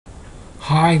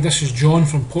Hi, this is John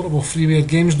from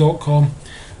portablefreewaregames.com,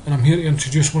 and I'm here to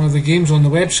introduce one of the games on the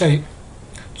website.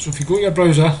 So if you go to your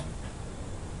browser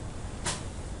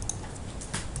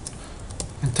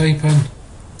and type in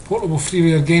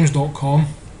portablefreewaregames.com,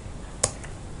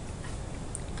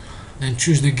 then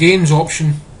choose the games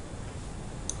option,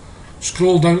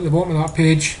 scroll down at the bottom of that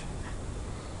page,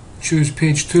 choose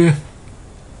page 2,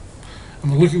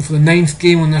 and we're looking for the 9th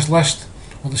game on this list,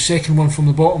 or the second one from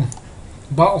the bottom.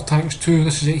 Battle Tanks 2,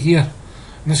 this is it here,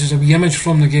 and this is a wee image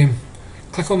from the game.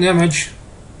 Click on the image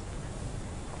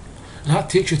and that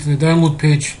takes you to the download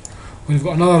page where you've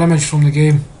got another image from the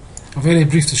game, a very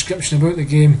brief description about the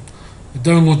game, the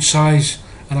download size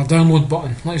and a download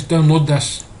button. Let's download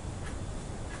this.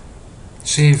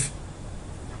 Save.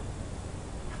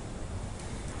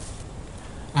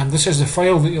 And this is the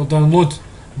file that you'll download,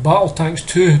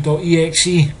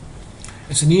 battletanks2.exe.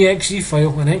 It's an exe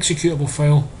file, an executable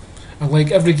file. And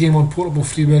like every game on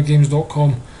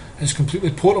portablefreewaregames.com, it's completely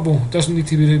portable, it doesn't need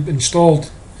to be installed,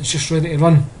 it's just ready to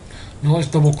run. Now let's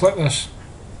double click this.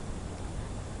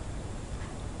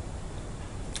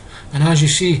 And as you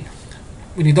see,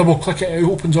 when you double click it, it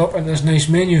opens up in this nice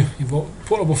menu. You've got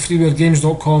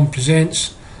portablefreewaregames.com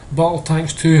presents Battle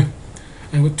Tanks 2,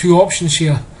 and we've got two options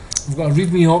here. We've got a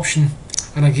readme option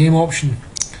and a game option.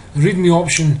 The readme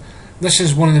option, this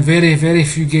is one of the very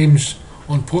few games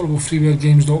on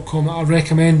portablefreewaregames.com that I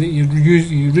recommend that you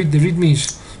read the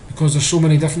readmes, because there's so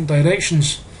many different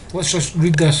directions. Let's just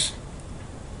read this.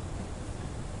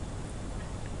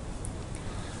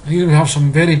 And here we have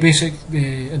some very basic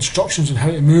instructions on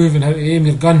how to move and how to aim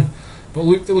your gun. But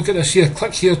look at this here.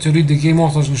 Click here to read the game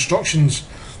author's instructions.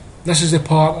 This is the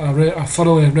part I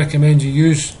thoroughly recommend you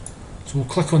use. So we'll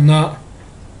click on that.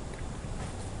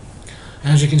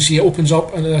 And as you can see, it opens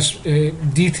up into this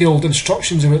detailed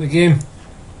instructions about the game.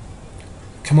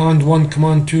 Command 1,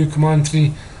 Command 2, Command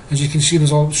 3. As you can see,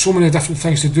 there's so many different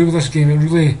things to do with this game. It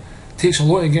really takes a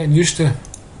lot of getting used to.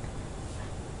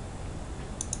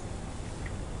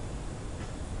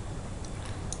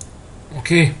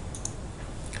 Okay,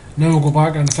 now we'll go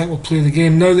back and I think we'll play the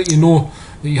game. Now that you know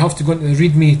that you have to go into the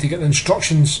readme to get the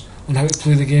instructions on how to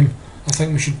play the game, I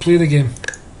think we should play the game.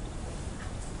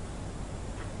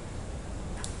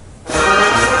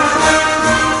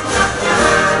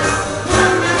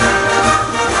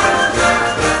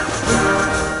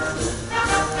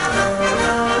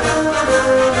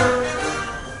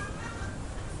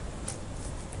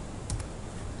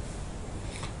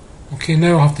 Okay,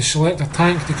 now I have to select a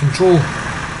tank to control.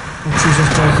 I'll choose this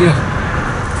guy here,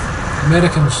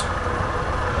 Americans.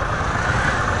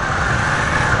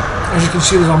 As you can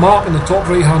see, there's a map in the top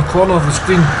right hand corner of the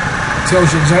screen. It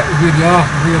tells you exactly where you are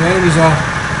and where your enemies are.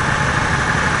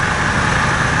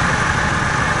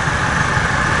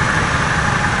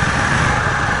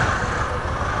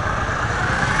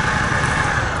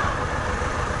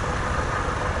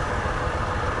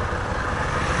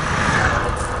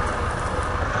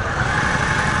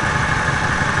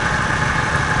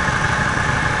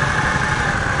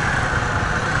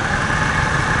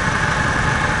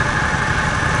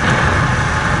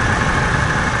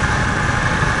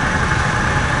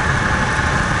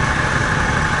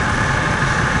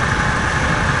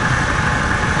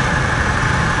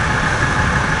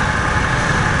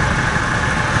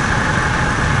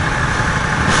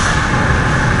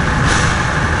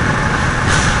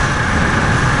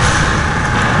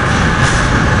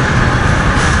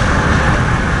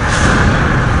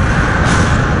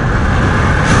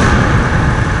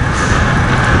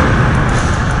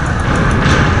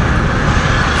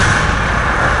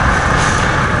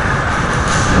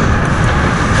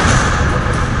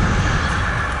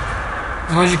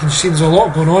 As you can see, there's a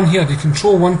lot going on here. You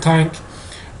control one tank,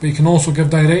 but you can also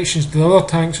give directions to the other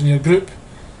tanks in your group.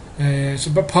 It's a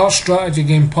bit part strategy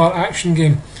game, part action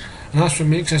game, and that's what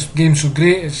makes this game so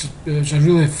great. It's a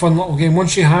really fun little game.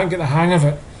 Once you get the hang of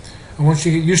it, and once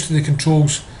you get used to the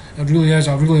controls, it really is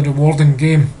a really rewarding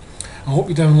game. I hope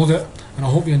you download it, and I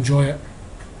hope you enjoy it.